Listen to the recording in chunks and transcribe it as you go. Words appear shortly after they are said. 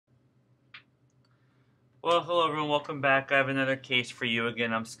Well, hello everyone, welcome back. I have another case for you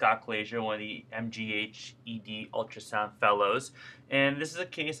again. I'm Scott Glazier, one of the MGH-ED ultrasound fellows. And this is a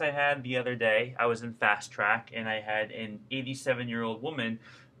case I had the other day. I was in fast track and I had an 87-year-old woman,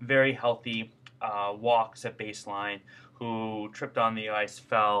 very healthy, walks at baseline, who tripped on the ice,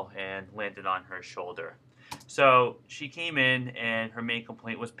 fell, and landed on her shoulder. So she came in and her main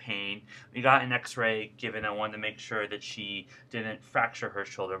complaint was pain. We got an x-ray given. I wanted to make sure that she didn't fracture her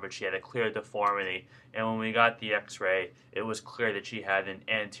shoulder, but she had a clear deformity. And when we got the x-ray, it was clear that she had an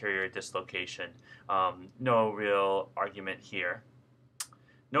anterior dislocation. No real argument here.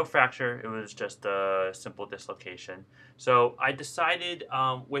 No fracture, it was just a simple dislocation. So I decided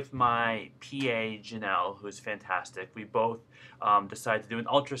with my PA, Janelle, who's fantastic, we both decided to do an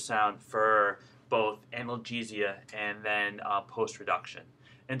ultrasound for both analgesia and then post-reduction.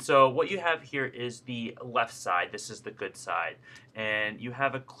 And so what you have here is the left side. This is the good side. And you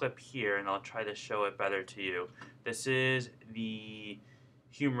have a clip here, and I'll try to show it better to you. This is the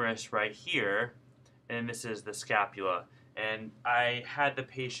humerus right here, and this is the scapula. And I had the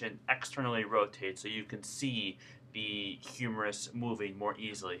patient externally rotate so you can see the humerus moving more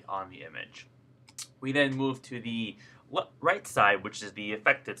easily on the image. We then move to the right side, which is the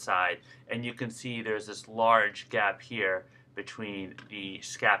affected side, and you can see there's this large gap here between the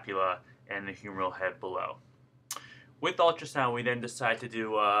scapula and the humeral head below. With ultrasound, we then decide to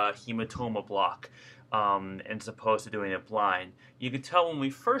do a hematoma block, as opposed to doing it blind. You can tell when we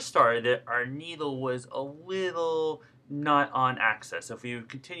first started that our needle was a little not on axis. If we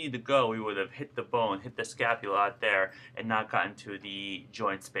continued to go, we would have hit the bone, hit the scapula out there, and not gotten to the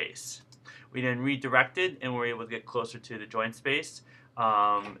joint space. We then redirected and were able to get closer to the joint space.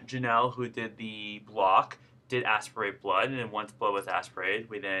 Janelle, who did the block, did aspirate blood, and then once blood was aspirated,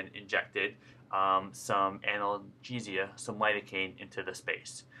 we then injected some analgesia, some lidocaine, into the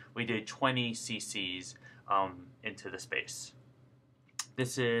space. We did 20 cc's into the space.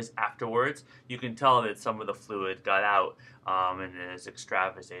 This is afterwards. You can tell that some of the fluid got out and is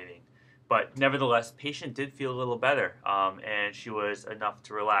extravasating. But nevertheless, patient did feel a little better, and she was enough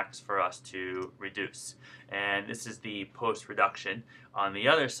to relax for us to reduce. And this is the post-reduction. On the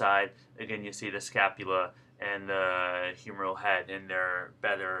other side, again, you see the scapula and the humeral head, and they're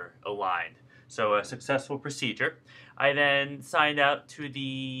better aligned. So a successful procedure. I then signed out to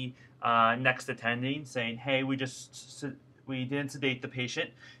the next attending saying, hey, we didn't sedate the patient.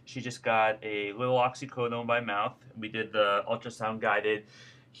 She just got a little oxycodone by mouth. We did the ultrasound-guided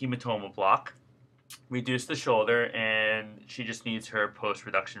hematoma block, reduced the shoulder, and she just needs her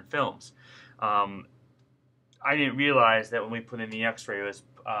post-reduction films. I didn't realize that when we put in the x-ray, it was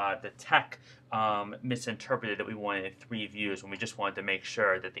the tech misinterpreted that we wanted 3 views when we just wanted to make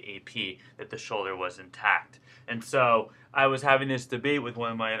sure that the AP, that the shoulder was intact. And so I was having this debate with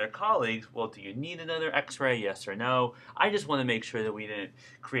one of my other colleagues, well, do you need another x-ray, yes or no? I just want to make sure that we didn't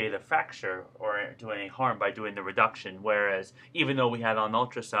create a fracture or do any harm by doing the reduction, whereas even though we had on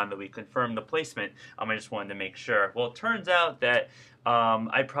ultrasound that we confirmed the placement, I just wanted to make sure. Well, it turns out that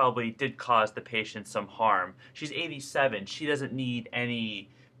I probably did cause the patient some harm. She's 87. She doesn't need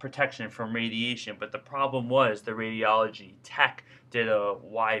any protection from radiation, but the problem was the radiology tech did a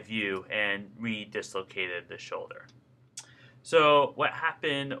Y view and re-dislocated the shoulder. So what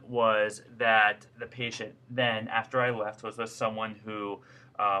happened was that the patient then, after I left, was with someone who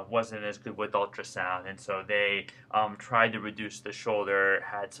wasn't as good with ultrasound, and so they tried to reduce the shoulder,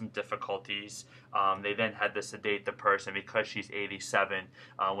 had some difficulties. They then had to sedate the person because she's 87,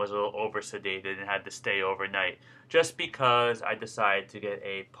 was a little over-sedated and had to stay overnight, just because I decided to get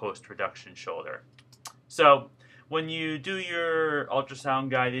a post-reduction shoulder. So when you do your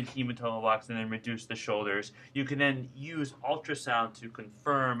ultrasound-guided hematoma blocks and then reduce the shoulders, you can then use ultrasound to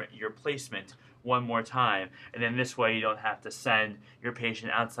confirm your placement one more time, and then this way you don't have to send your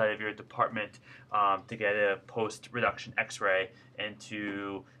patient outside of your department to get a post-reduction x-ray and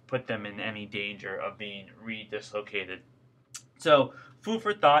to put them in any danger of being re-dislocated. So food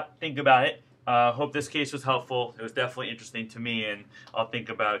for thought, think about it. Hope this case was helpful. It was definitely interesting to me, and I'll think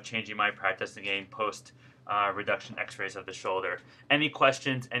about changing my practice and getting post-reduction x-rays of the shoulder. Any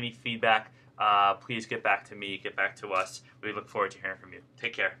questions, any feedback, please get back to me, get back to us. We look forward to hearing from you.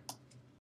 Take care.